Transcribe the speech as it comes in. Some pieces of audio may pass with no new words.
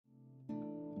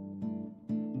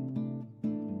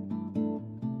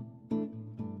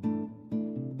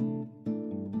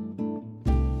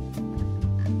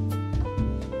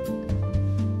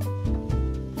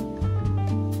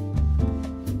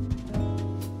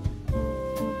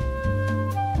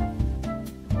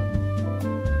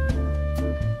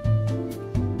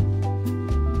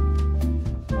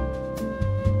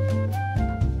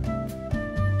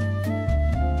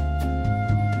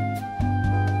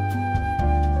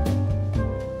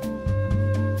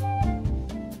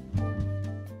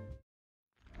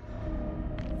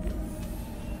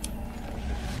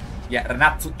Yeah,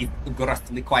 Renatu is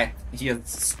grossly quiet. He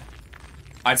is.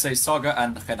 I'd say Saga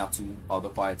and Renatu are the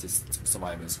quietest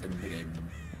survivors in the game.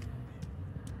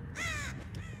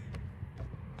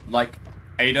 Like,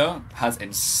 Ada has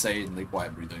insanely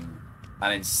quiet breathing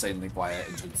and insanely quiet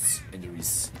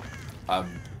injuries. But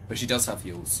she does have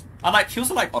heals. And like, heals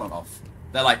are like on and off.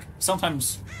 They're like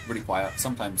sometimes really quiet,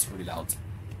 sometimes really loud.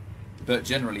 But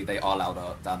generally they are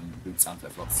louder than boots and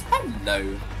flip-flops.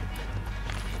 Hello.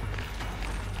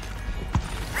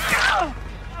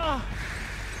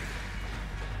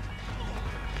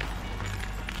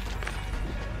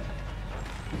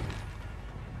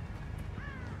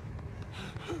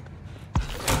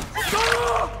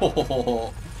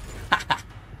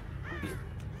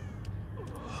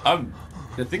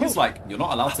 The thing is, like, you're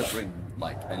not allowed to bring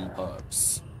like any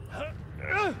perks.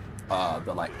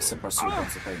 The like suppress your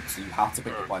points of pain, so you have to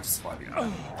pick the fight to survive.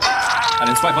 And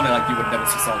it's quite funny, like you would never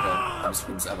see Saga on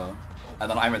scrims ever. And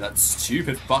then I made that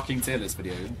stupid fucking tier list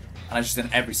video, and I just did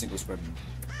every single scrim.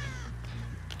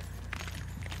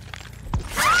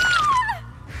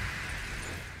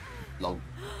 Lol.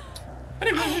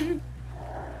 Anyway.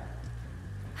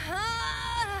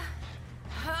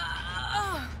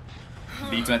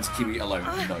 Leave to enter Kiwi alone.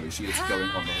 No, she is going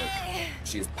on the hook.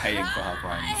 She is paying for her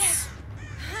crimes.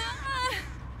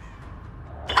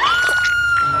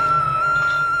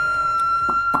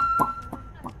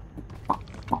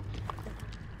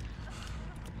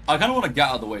 I kind of want to get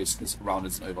out of the way so this round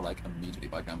isn't over like immediately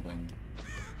by camping.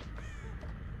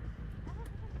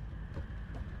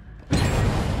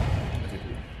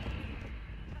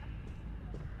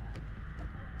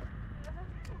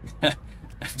 Have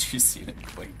you seen it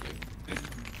quaking?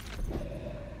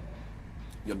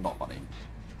 You're not funny.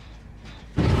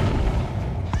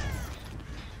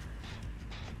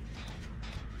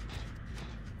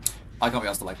 I can't be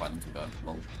asked to like find them too bad.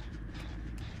 Lol.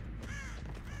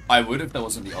 I would if there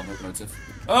wasn't the unhook motive.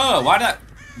 Oh, why not?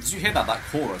 Did you hear that? That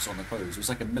chorus on the crows. It was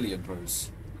like 1,000,000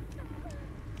 crows.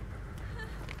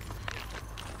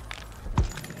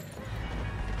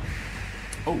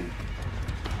 Oh.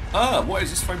 What is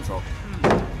this frame drop?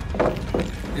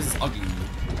 This is ugly.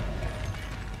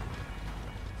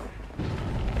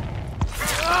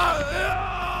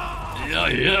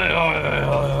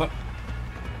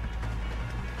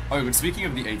 Oh, but speaking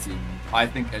of the 18, I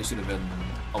think it should have been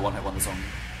a one-hit wonder song.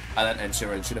 And then Ed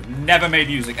Sheeran should have never made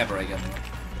music ever again.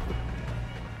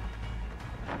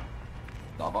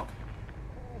 The fuck?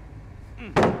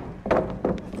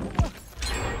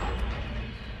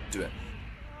 Do it.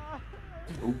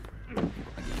 Ooh.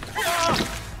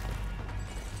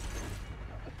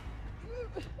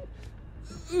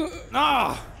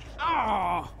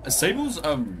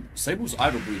 Sable's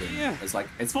idle breathing is like,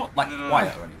 it's not like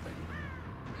quiet or anything.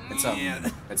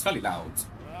 It's fairly loud.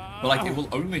 But like it will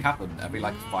only happen every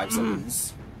like 5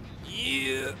 seconds.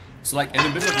 So like in the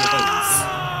middle of your phase,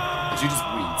 if you just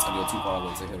breathe and you're too far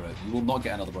away to hear it, you will not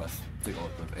get another breath to go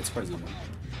up with. It's crazy.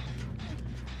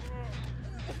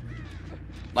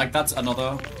 Like that's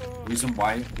another reason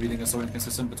why breathing is so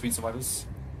inconsistent between survivors.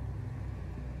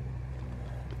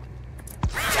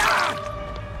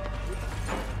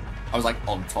 I was like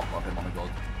on top of him, oh my god.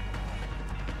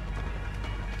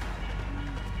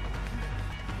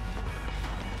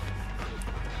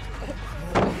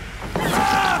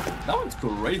 That one's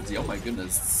crazy, oh my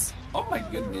goodness. Oh my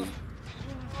goodness.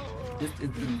 This is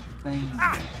insane.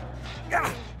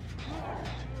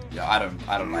 Yeah, I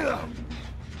don't like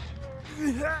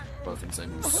both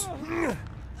Sables.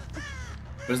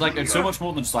 But it's like, it's so much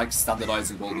more than just like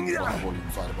standardizing volume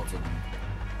side of bottom.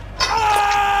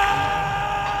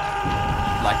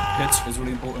 Like, pitch is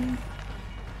really important.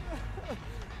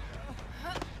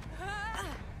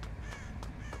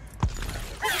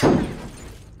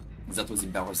 That was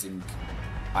embarrassing.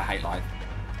 I hate life.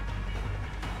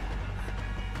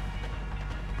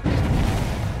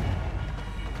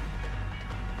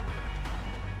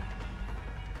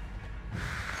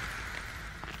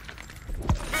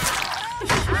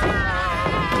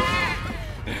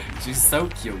 She's so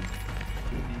cute.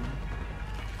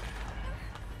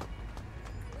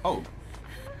 Oh.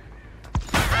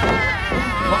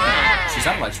 She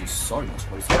sounded like she was so much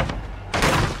closer.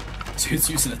 She was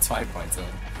using a typewriter.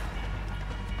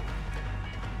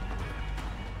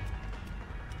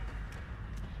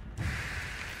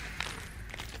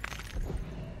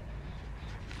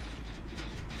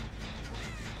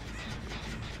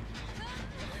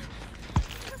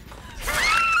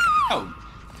 Oh.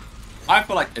 I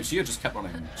feel like if she had just kept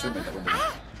running, she would make that window.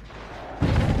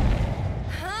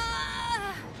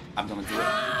 I'm gonna do it.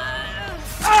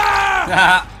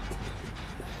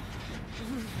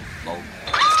 Lol.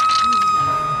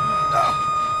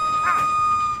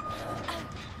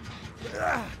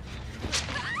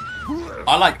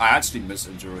 I actually miss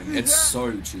enduring. It's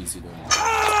so cheesy though.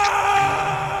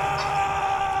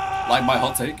 Like my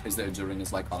hot take is that enduring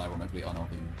is like unironically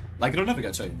unhealthy. Like it'll never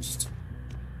get changed.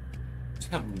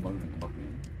 Just have a moment about me.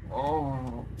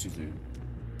 Oh, cheesy.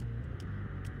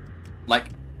 Like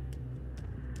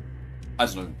I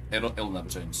don't know. It'll never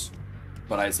change.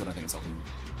 But I still don't think it's healthy.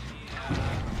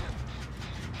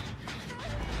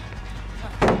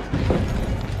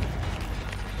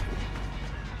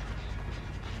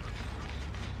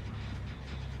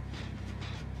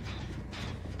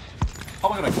 Oh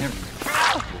my god, I can't.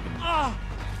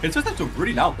 It's just like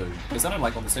really loud though. It's sounded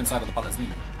like on the same side of the pad as me.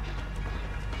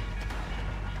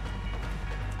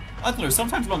 I don't know,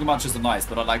 sometimes longer matches are nice,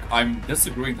 but I'm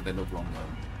disagreeing that they look longer.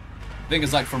 The thing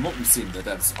is, like, from what we've seen, the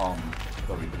devs aren't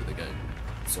very good at the game.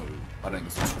 So, I don't think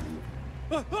it's a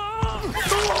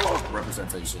true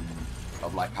representation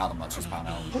of, like, how the matches pan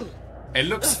out. It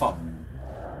looks fun.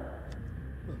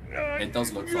 It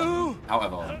does look fun.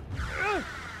 However,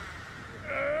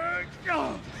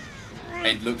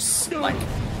 it looks like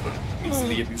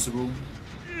easily abusable.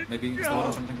 Maybe is that what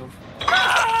I'm trying to think of?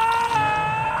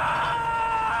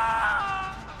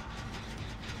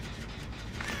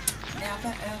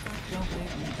 Never ever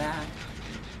going back.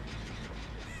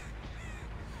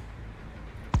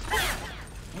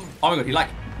 Oh my god, he like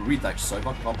breathed like so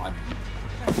fucking up behind me.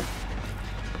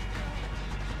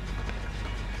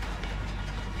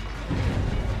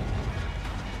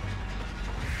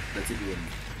 Let's see if you win.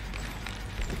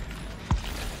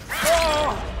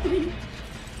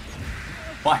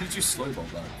 Why did you slow bomb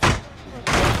that?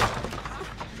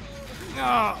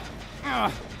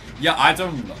 Yeah, I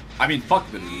don't know. I mean,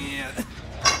 fuck Billy.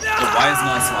 But why isn't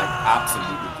us like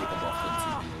absolutely giggle off into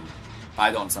you?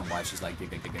 I don't understand why she's like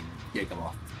giggle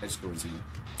off. It's crazy.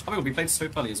 Oh my god, we played so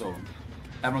early as well.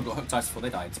 Everyone got hooked eyes before they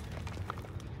died.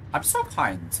 I'm so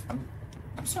kind.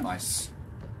 I'm so nice.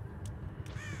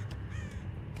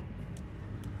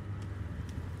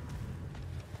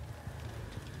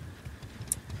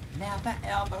 Never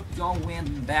ever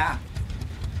going back.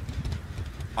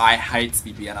 I hate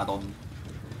VPN add-on.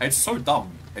 It's so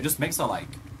dumb. It just makes her like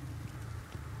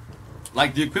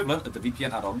the equivalent of the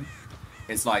VPN add-on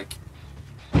is like,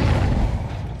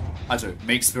 I don't know,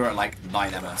 make Spirit like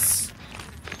 9 ms.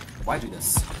 Why do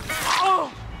this?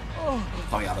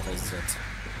 Coming out of this shit.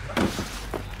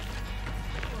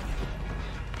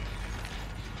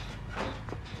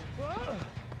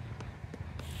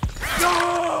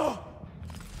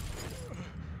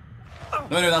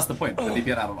 No, that's the point. The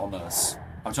VPN add-on on this.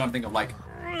 I'm trying to think of like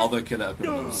other killer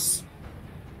equivalents.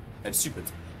 It's stupid.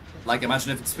 Like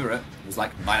imagine if Spirit was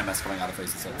like 9 ms coming out of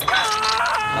face instead.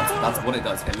 That's what it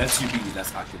does. It lets you be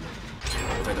less accurate.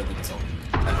 Which I don't think it's helping.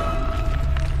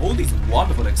 All these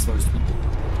wonderful exposed people.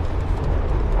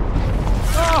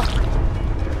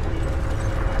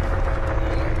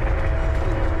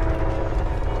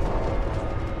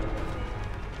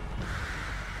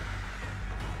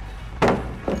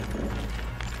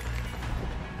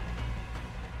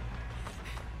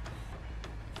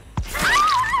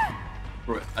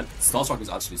 Starstruck is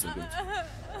actually so good.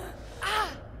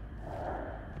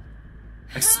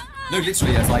 No,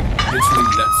 literally, it's like, literally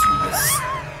lets you this.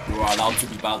 You are allowed to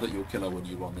be bad at your killer when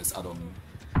you run this add-on.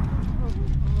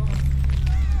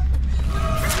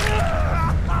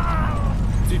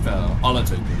 To be fair, I'll let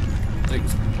Jake take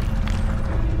this.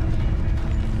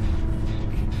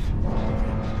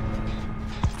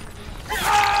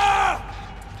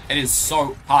 It is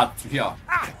so hard to hear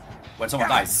when someone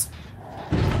dies.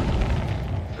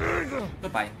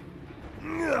 Goodbye.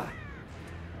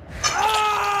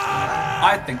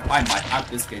 I think I might add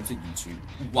this game to YouTube.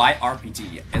 Why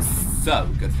RPG is so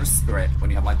good for Spirit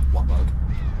when you have like one bug.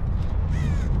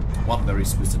 One very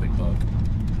specific bug.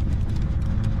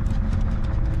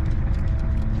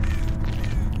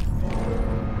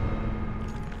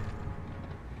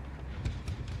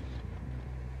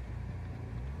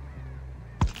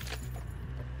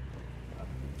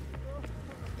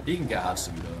 You can get ads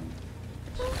to me though.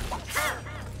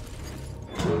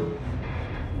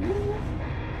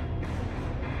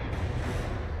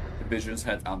 Visions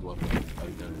head and one.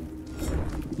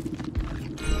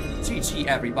 GG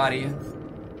everybody.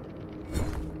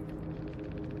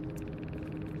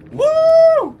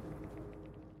 Woo!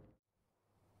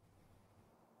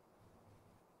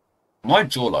 My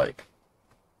jaw like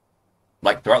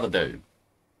throughout the day,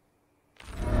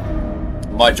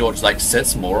 my jaw just like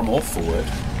sits more and more forward.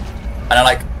 And I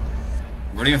like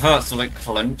really hurts to like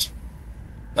clench.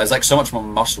 There's like so much more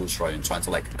muscle strain trying to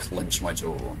like clench my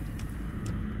jaw.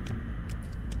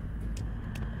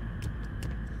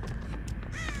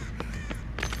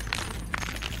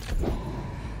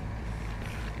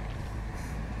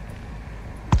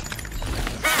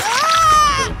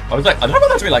 I was like, I don't know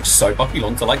whether to be like so fucking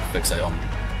long to like fixate on.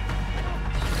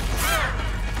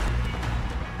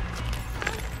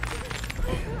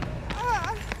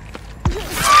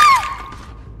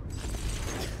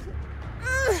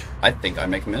 I think I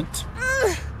make mint.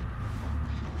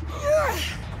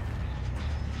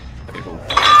 Okay, cool.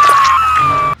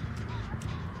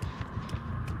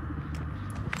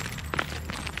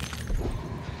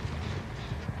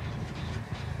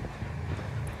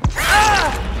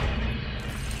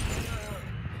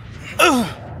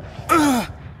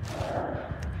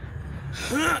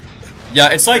 Yeah,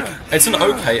 it's like, it's an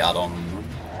okay add-on.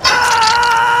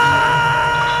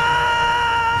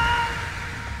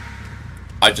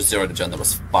 I just zeroed a gen that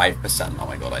was 5%. Oh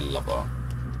my god, I love that.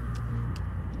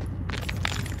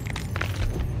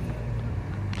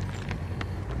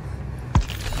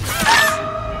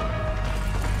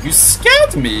 You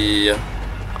scared me!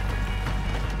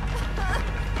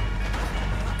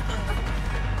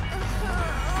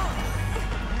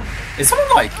 Is someone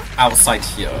like outside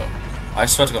here? I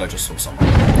swear to god I just saw someone.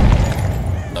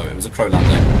 No, it was a crow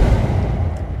landing.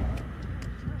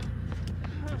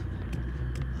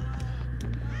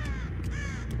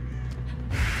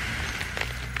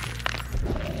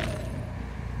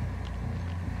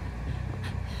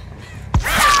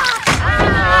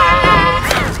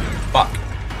 Fuck.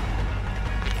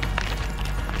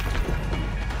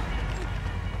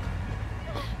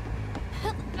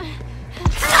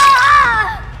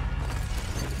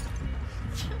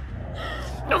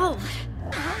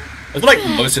 I feel like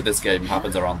most of this game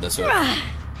happens around this hook.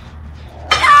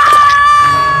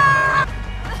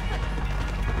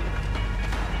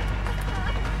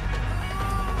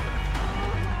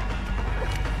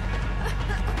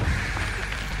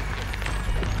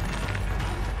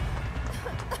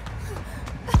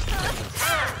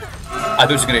 I thought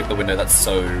she was gonna hit the window, that's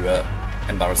so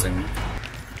embarrassing.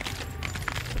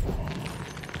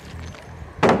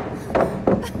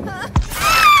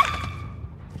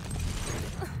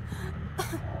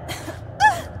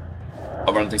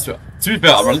 To be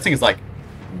fair, unrelenting is like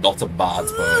not a bad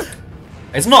perk.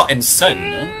 It's not insane,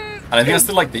 and I think that's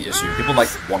still like the issue. People like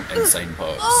want insane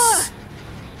perks.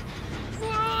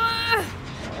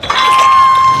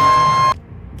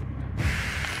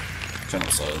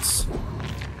 General size.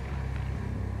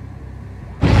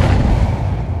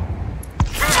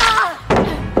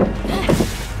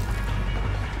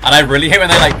 And I really hate when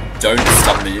they like don't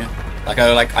stun me. Like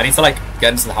I need to like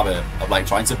get into the habit of like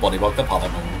trying to body block the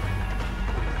pallet more.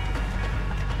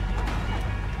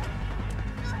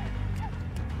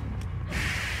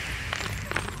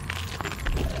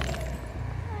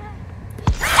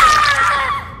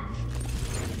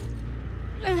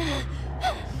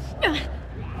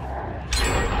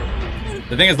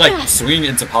 The thing is, like, swinging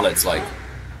into pallets, like,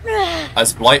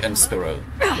 as Blight and Spirit,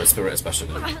 but Spirit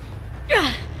especially,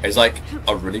 is like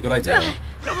a really good idea,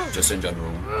 just in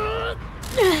general.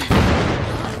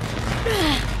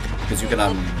 Because you can,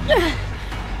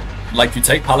 like, you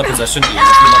take pallet possession even if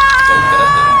you, like, don't get it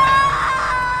in.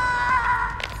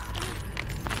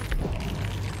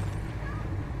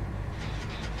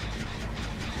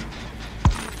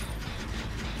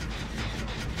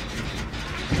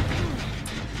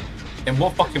 In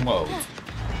what fucking world?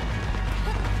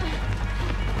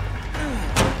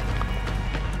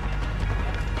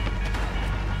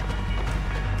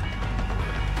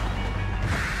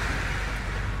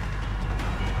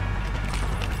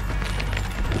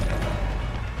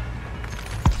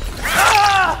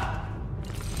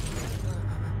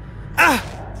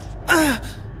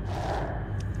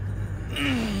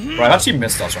 Bro, I've actually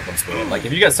missed our shotgun spirit. Like,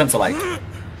 if you get sent to, like,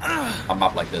 a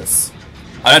map like this,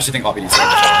 I actually think RPD's so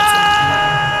much.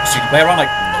 She can play around like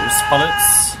most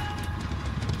pallets.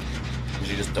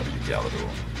 She just WP out the door.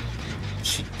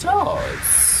 She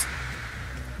does.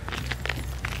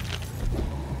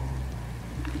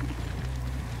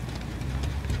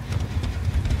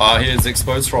 He is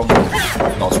exposed from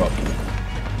last run.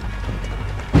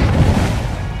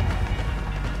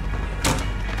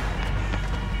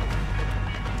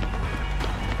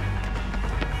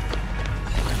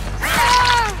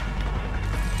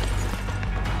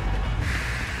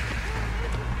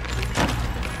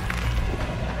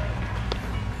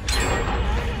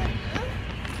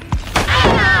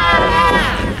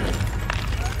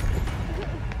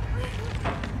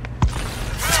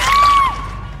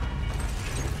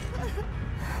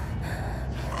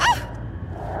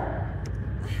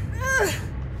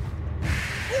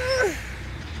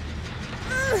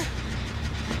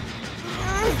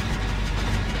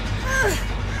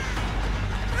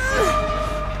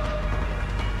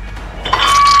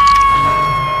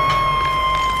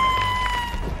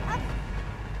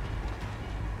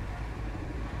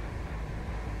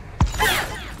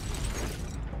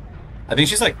 I think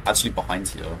she's like actually behind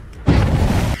here.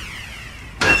 Am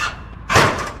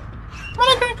I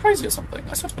like going crazy or something?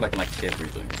 I swear to be like I'm like here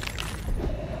breathing.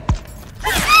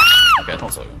 Okay,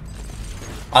 not so.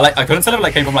 I couldn't tell if it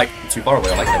like came from like too far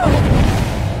away or like in that one.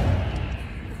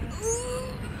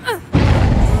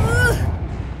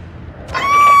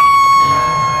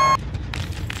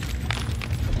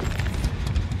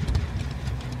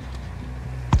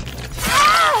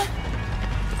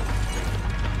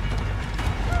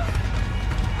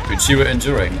 You were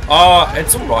enduring.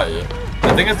 It's alright.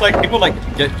 I think it's like people like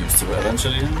get used to it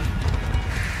eventually.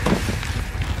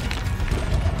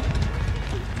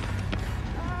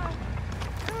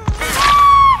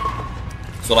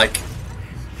 So like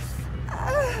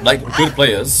good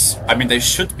players, I mean they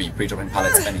should be pre-dropping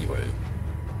pallets anyway.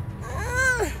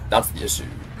 That's the issue.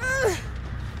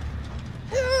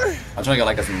 I'm trying to get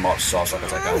like as much shot shock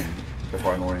as I can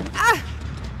before I'm worrying.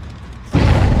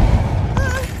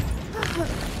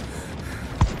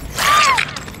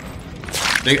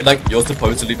 Like, you're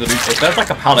supposed to leave the loot. If there's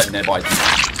like a pallet nearby,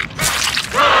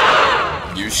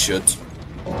 you should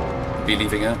be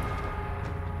leaving it.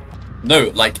 No,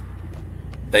 like,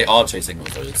 they are chasing all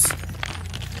those.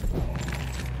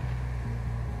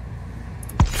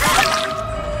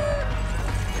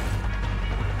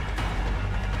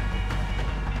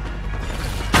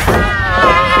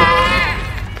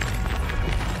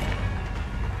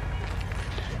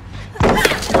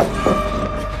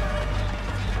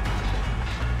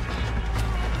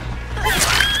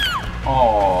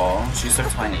 She's so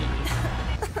tiny.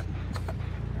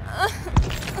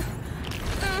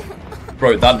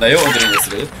 Bro, that nail I'm getting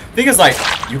listed. Thing is, like,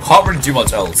 you can't really do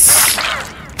much else.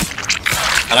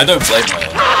 And I don't blame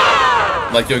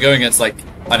her. Like, you're going against, like,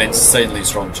 an insanely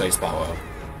strong chase power.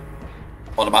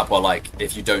 On a map where, like,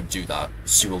 if you don't do that,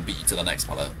 she will beat you to the next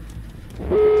pallet.